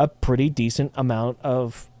 there's a pretty decent amount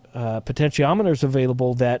of potentiometers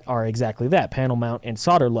available that are exactly that, panel mount and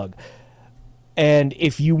solder lug. And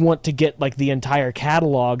if you want to get like the entire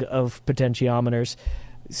catalog of potentiometers,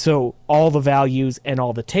 so all the values and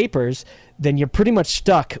all the tapers, then you're pretty much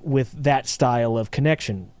stuck with that style of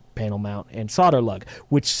connection, panel mount and solder lug,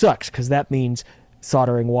 which sucks because that means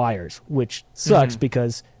soldering wires, which sucks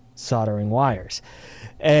because soldering wires.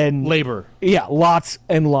 And labor. Yeah, lots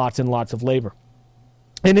and lots and lots of labor.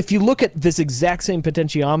 And if you look at this exact same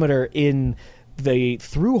potentiometer in the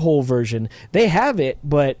through-hole version, they have it,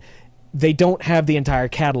 but they don't have the entire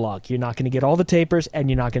catalog. You're not going to get all the tapers,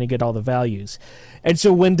 and you're not going to get all the values. And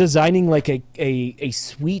so when designing like a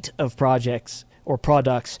suite of projects or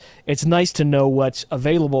products, it's nice to know what's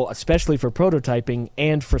available, especially for prototyping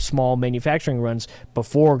and for small manufacturing runs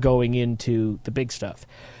before going into the big stuff.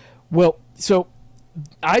 Well, so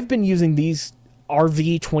I've been using these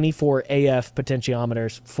RV24AF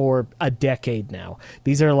potentiometers for a decade now.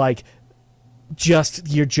 These are like just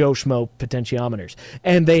your Joe Schmo potentiometers,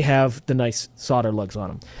 and they have the nice solder lugs on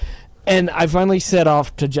them. And I finally set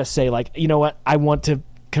off to just say, like, you know what, I want to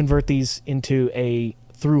convert these into a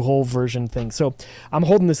through-hole version thing. So I'm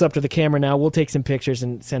holding this up to the camera now. We'll take some pictures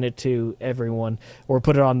and send it to everyone or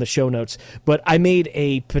put it on the show notes. But I made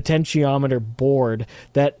a potentiometer board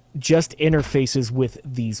that just interfaces with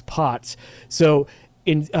these pots. So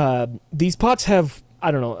in these pots have,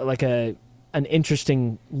 I don't know, like an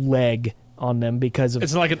interesting leg on them because of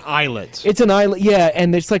It's like an eyelet. it's an island, yeah,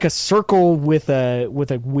 and it's like a circle with a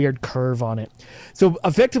weird curve on it. So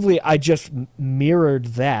effectively, I just mirrored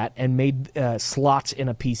that and made slots in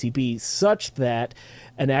a PCB such that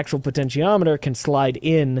an actual potentiometer can slide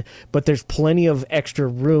in, but there's plenty of extra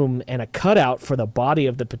room and a cutout for the body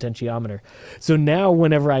of the potentiometer. So now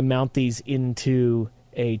whenever I mount these into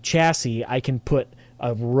a chassis, I can put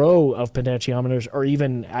a row of potentiometers, or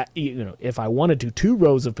even, if I wanted to, 2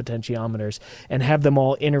 rows of potentiometers, and have them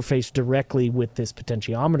all interface directly with this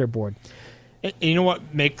potentiometer board. And you know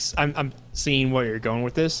what makes I'm seeing where you're going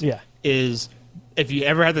with this? Yeah. Is if you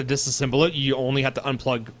ever have to disassemble it, you only have to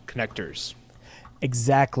unplug connectors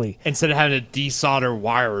Exactly. instead of having to desolder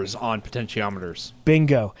wires on potentiometers.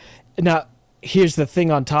 Bingo. Now, here's the thing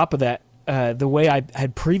on top of that. The way I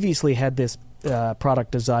had previously had this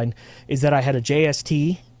product design is that I had a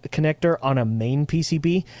JST connector on a main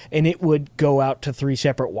PCB, and it would go out to 3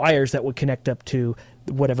 separate wires that would connect up to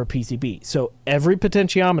whatever PCB. So every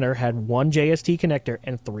potentiometer had 1 JST connector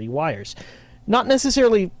and 3 wires. Not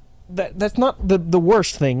necessarily, that's not the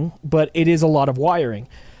worst thing, but it is a lot of wiring.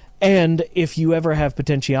 And if you ever have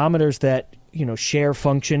potentiometers that, share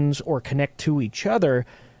functions or connect to each other,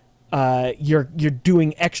 you're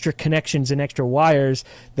doing extra connections and extra wires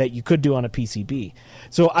that you could do on a PCB.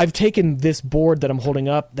 So I've taken this board that I'm holding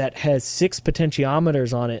up that has 6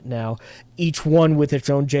 potentiometers on it now, each one with its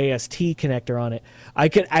own JST connector on it. I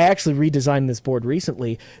actually redesigned this board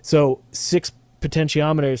recently, so 6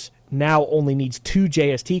 potentiometers now only needs 2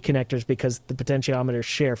 JST connectors because the potentiometers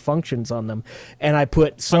share functions on them. And I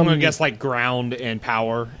put some... I'm going to guess like ground and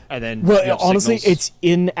power, and then... Well, honestly, signals. it's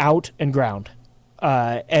in, out, and ground.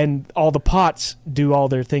 And all the pots do all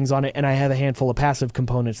their things on it, and I have a handful of passive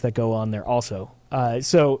components that go on there also.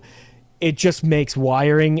 So it just makes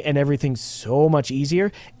wiring and everything so much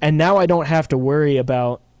easier. And now I don't have to worry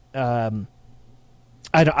about...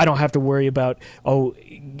 I don't have to worry about,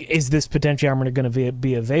 is this potentiometer going to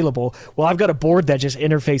be available? Well, I've got a board that just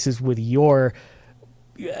interfaces with your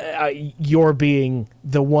being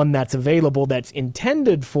the one that's available, that's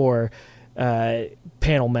intended for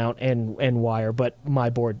panel mount and wire, but my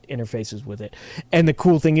board interfaces with it. And the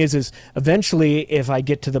cool thing is eventually, if I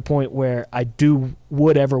get to the point where I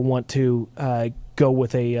would ever want to go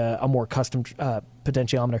with a more custom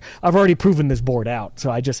potentiometer, I've already proven this board out,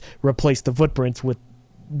 so I just replace the footprints with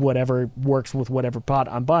whatever works with whatever pot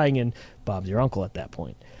I'm buying, and Bob's your uncle at that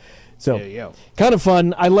point. So There you go. kind of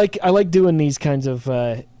fun. I like doing these kinds of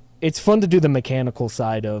it's fun to do the mechanical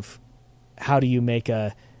side of how do you make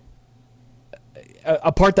a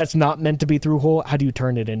part that's not meant to be through hole, how do you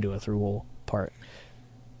turn it into a through hole part?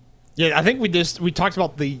 Yeah, I think we talked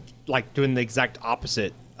about doing the exact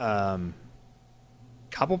opposite couple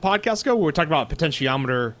podcasts ago. We were talking about a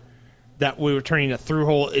potentiometer that we were turning a through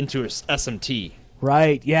hole into a SMT.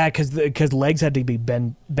 Right, yeah, because legs had to be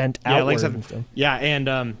bent outward. And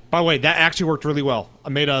by the way, that actually worked really well. I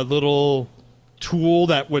made a little tool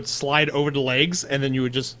that would slide over the legs, and then you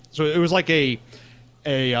would just... So it was like I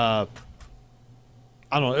don't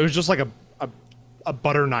know, it was just like a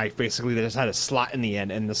butter knife, basically, that just had a slot in the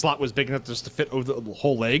end, and the slot was big enough just to fit over the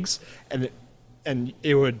whole legs, and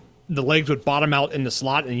the legs would bottom out in the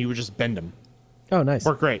slot, and you would just bend them. Oh, nice.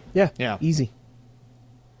 Worked great. Yeah, easy.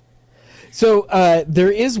 So there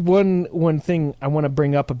is one thing I want to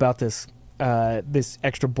bring up about this this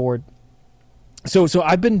extra board. So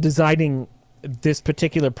I've been designing this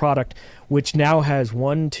particular product, which now has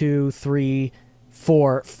 1, 2, 3,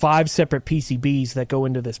 4, 5 separate PCBs that go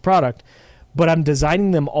into this product, but I'm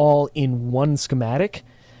designing them all in one schematic.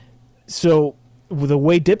 So the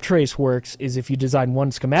way DipTrace works is if you design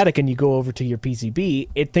one schematic and you go over to your PCB,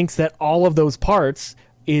 it thinks that all of those parts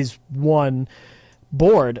is one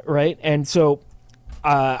board, right? And so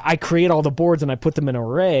I create all the boards and I put them in an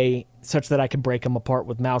array such that I can break them apart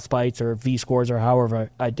with mouse bites or V-scores or however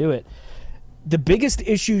I do it. The biggest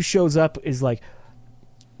issue shows up is like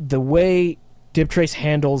the way DipTrace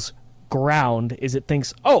handles ground is it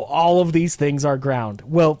thinks, all of these things are ground.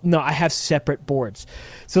 Well, no, I have separate boards.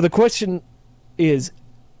 So the question is,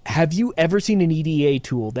 have you ever seen an EDA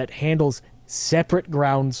tool that handles separate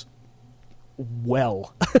grounds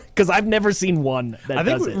well? Because I've never seen one that does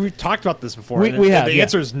it. I think we've talked about this before. We have. The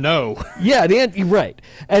answer is no. Yeah, you're right.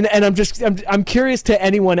 And I'm curious to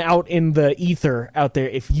anyone out in the ether out there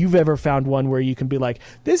if you've ever found one where you can be like,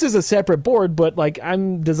 this is a separate board, but like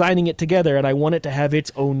I'm designing it together and I want it to have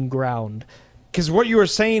its own ground. Because what you were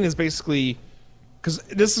saying is basically, because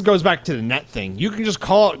this goes back to the net thing. You can just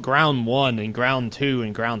call it ground 1 and ground 2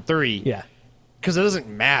 and ground 3. Yeah. Because it doesn't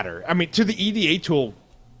matter. I mean, to the EDA tool,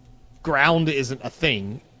 ground isn't a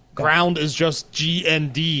thing. Ground is just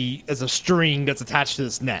GND as a string that's attached to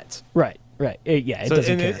this net. Right. It So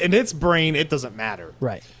doesn't care. in its brain, it doesn't matter.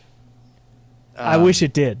 Right. I wish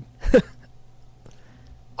it did.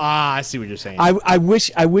 I see what you're saying. I wish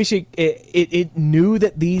it knew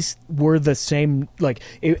that these were the same. Like,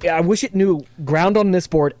 I wish it knew ground on this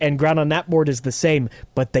board and ground on that board is the same,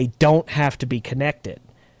 but they don't have to be connected.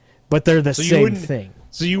 But they're the same thing.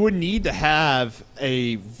 So you would need to have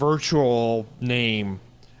a virtual name,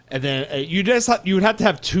 and then you would have to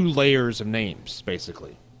have 2 layers of names,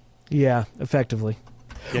 basically. Yeah, effectively.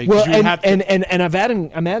 Yeah, well, and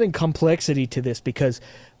I'm adding complexity to this because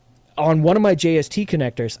on one of my JST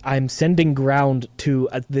connectors, I'm sending ground to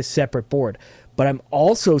this separate board, but I'm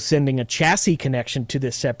also sending a chassis connection to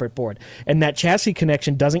this separate board, and that chassis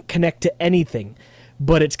connection doesn't connect to anything,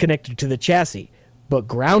 but it's connected to the chassis. But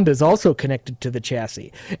ground is also connected to the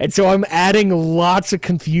chassis. And so I'm adding lots of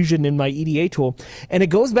confusion in my EDA tool. And it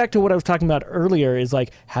goes back to what I was talking about earlier is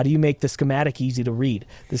like, how do you make the schematic easy to read?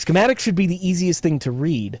 The schematic should be the easiest thing to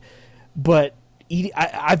read, but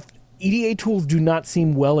EDA tools do not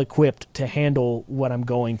seem well equipped to handle what I'm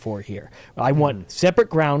going for here. I want separate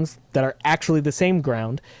grounds that are actually the same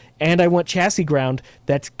ground, and I want chassis ground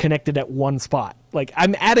that's connected at one spot. Like,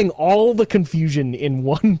 I'm adding all the confusion in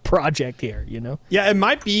one project here, you know? Yeah, it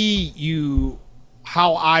might be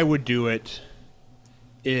how I would do it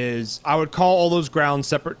is I would call all those grounds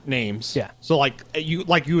separate names. Yeah. So like you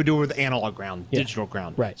would do it with analog ground, digital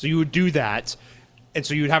ground. Right. So you would do that, and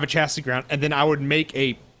so you'd have a chassis ground, and then I would make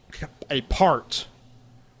a part,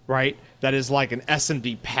 right, that is like an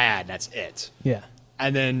SMD pad. That's it. Yeah.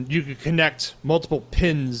 And then you could connect multiple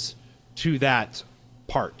pins to that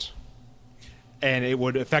part. And it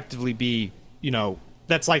would effectively be,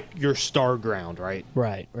 that's like your star ground, right?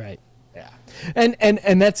 Right. Yeah.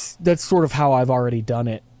 And that's sort of how I've already done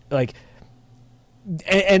it. Like,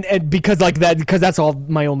 and because that's all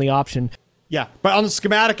my only option. Yeah, but on the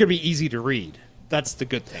schematic, it'd be easy to read. That's the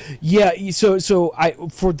good thing. Yeah, so I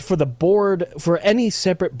for the board, for any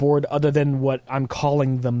separate board other than what I'm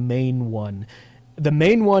calling the main one, the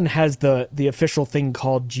main one has the official thing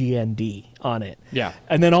called GND on it. Yeah.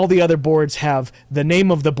 And then all the other boards have the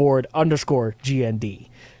name of the board _GND.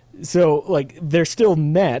 So, like, they're still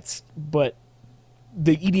nets, but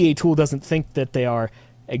the EDA tool doesn't think that they are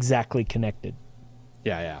exactly connected.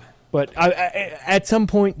 Yeah. But at some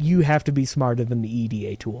point, you have to be smarter than the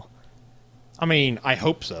EDA tool. I mean, I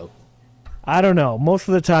hope so. I don't know. Most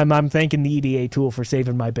of the time, I'm thanking the EDA tool for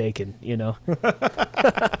saving my bacon.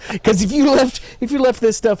 Because if you left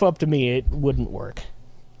this stuff up to me, it wouldn't work.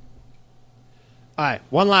 All right,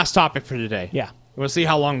 one last topic for today. Yeah, we'll see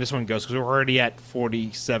how long this one goes because we're already at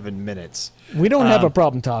 47 minutes. We don't have a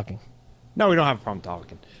problem talking. No, we don't have a problem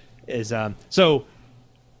talking. So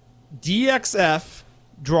DXF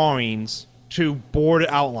drawings to board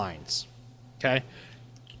outlines. Okay.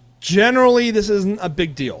 Generally, this isn't a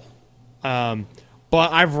big deal. But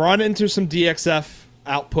I've run into some DXF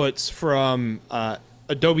outputs from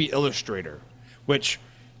Adobe Illustrator, which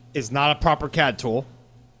is not a proper CAD tool.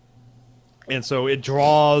 And so it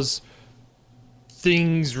draws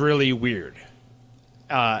things really weird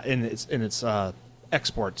in its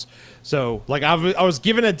exports. So, like, I was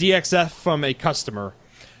given a DXF from a customer,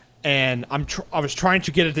 and I was trying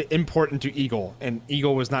to get it to import into Eagle, and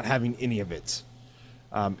Eagle was not having any of it.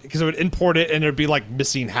 Because it would import it and there'd be like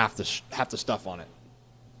missing half the stuff on it.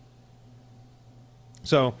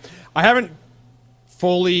 So I haven't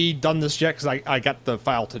fully done this yet because I got the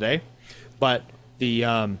file today, but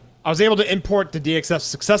I was able to import the DXF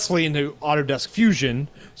successfully into Autodesk Fusion.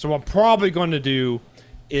 So what I'm probably going to do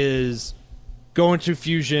is go into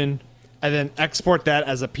Fusion and then export that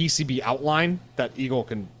as a PCB outline that Eagle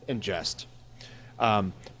can ingest.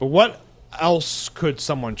 But what else could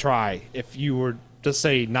someone try if you were to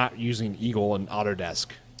say not using Eagle and Autodesk?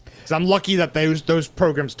 Because I'm lucky that those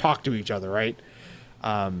programs talk to each other, right?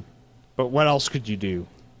 But what else could you do?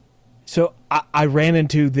 So I ran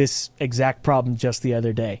into this exact problem just the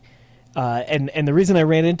other day. And the reason I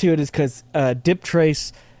ran into it is because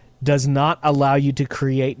DipTrace does not allow you to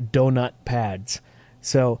create donut pads.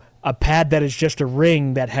 So a pad that is just a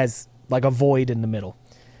ring that has like a void in the middle.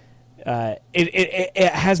 It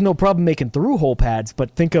has no problem making through-hole pads,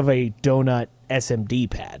 but think of a donut SMD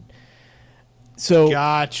pad. So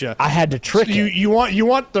gotcha. I had to trick it. You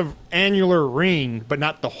want the annular ring, but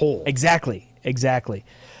not the hole. Exactly.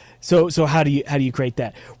 So how do you create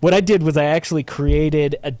that? What I did was I actually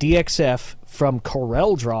created a DXF from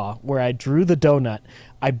CorelDRAW where I drew the donut.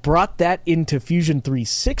 I brought that into Fusion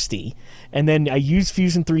 360, and then I used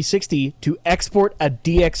Fusion 360 to export a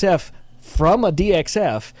DXF from a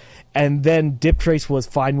DXF, and then DipTrace was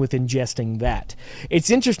fine with ingesting that. It's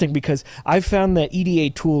interesting because I've found that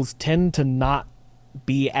EDA tools tend to not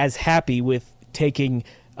be as happy with taking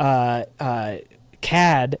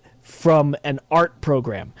CAD from an art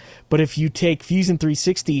program. But if you take Fusion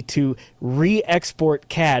 360 to re-export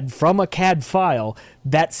CAD from a CAD file,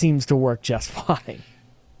 that seems to work just fine.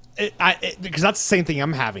 Because that's the same thing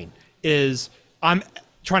I'm having, is I'm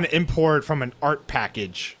trying to import from an art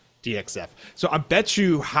package DXF. So I bet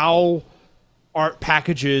you how art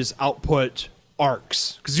packages output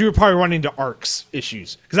arcs, because you were probably running into arcs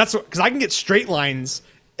issues. Because I can get straight lines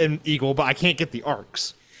in Eagle, but I can't get the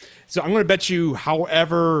arcs. So I'm going to bet you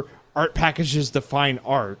however art packages define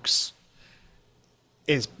arcs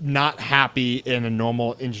is not happy in a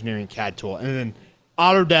normal engineering CAD tool. And then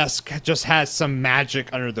Autodesk just has some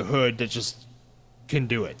magic under the hood that just can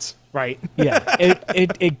do it, right? Yeah,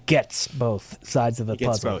 it gets both sides of the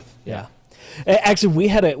puzzle. Gets both. Yeah. Actually, we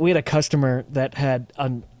had a customer that had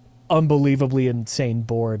an unbelievably insane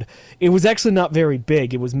board. It was actually not very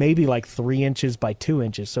big. It was maybe like 3 inches by 2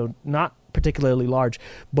 inches, so not particularly large.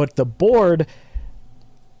 But the board,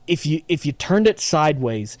 if you turned it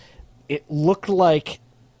sideways, it looked like,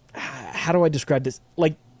 how do I describe this?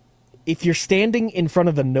 Like, if you're standing in front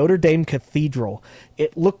of the Notre Dame Cathedral,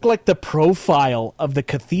 it looked like the profile of the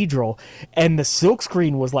cathedral, and the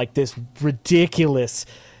silkscreen was like this ridiculous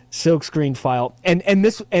silkscreen file. And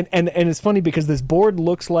it's funny because this board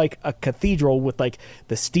looks like a cathedral with like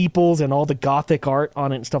the steeples and all the Gothic art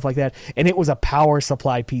on it and stuff like that. And it was a power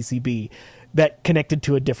supply PCB that connected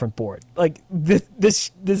to a different board. Like this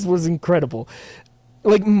was incredible.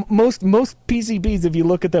 Like most PCBs, if you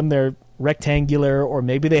look at them, they're rectangular or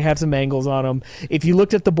maybe they have some angles on them. If you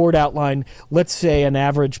looked at the board outline, let's say an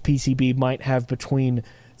average PCB might have between,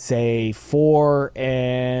 say, 4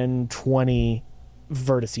 and 20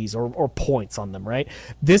 vertices or points on them, right?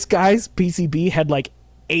 This guy's PCB had like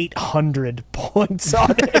 800 points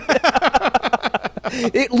on it.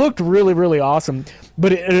 It looked really, really awesome,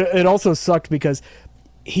 but it also sucked because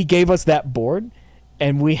he gave us that board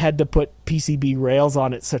and we had to put PCB rails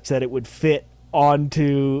on it such that it would fit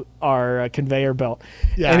onto our conveyor belt.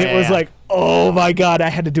 And it was like, oh my God, I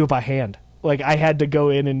had to do it by hand. Like I had to go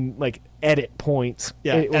in and like edit points.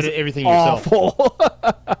 Yeah, it was edit everything awful.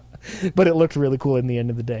 yourself. But it looked really cool in the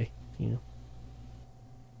end of the day. You know,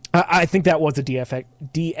 I think that was a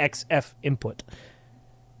DXF input.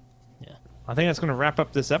 Yeah, I think that's going to wrap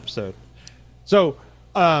up this episode. So,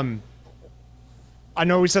 I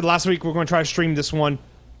know we said last week we're going to try to stream this one,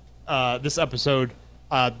 this episode.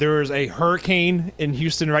 There is a hurricane in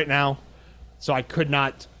Houston right now, so I could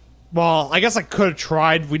not. Well, I guess I could have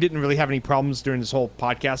tried. We didn't really have any problems during this whole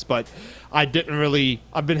podcast, but I've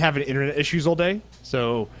been having internet issues all day,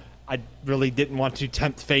 so I really didn't want to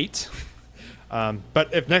tempt fate.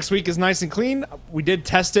 But if next week is nice and clean, we did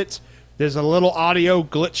test it. There's a little audio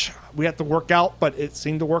glitch we have to work out, but it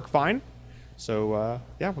seemed to work fine. So,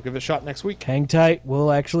 we'll give it a shot next week. Hang tight.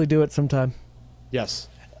 We'll actually do it sometime. Yes.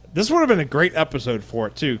 This would have been a great episode for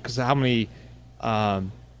it, too, because of how many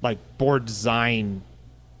board design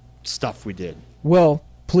stuff we did. Well,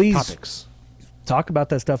 please topics. Talk about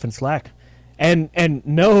that stuff in Slack. And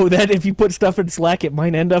know that if you put stuff in Slack, it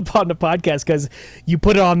might end up on the podcast because you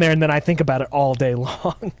put it on there and then I think about it all day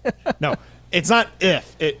long. No, it's not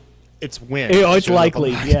if. It's when. It's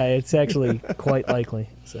likely. Yeah, it's actually quite likely.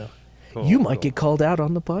 So you might get called out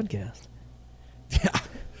on the podcast. Yeah.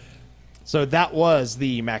 So that was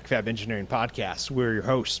the MacFab Engineering Podcast. We're your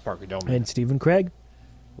hosts, Parker Dolman. And Stephen Craig.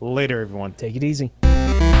 Later, everyone. Take it easy.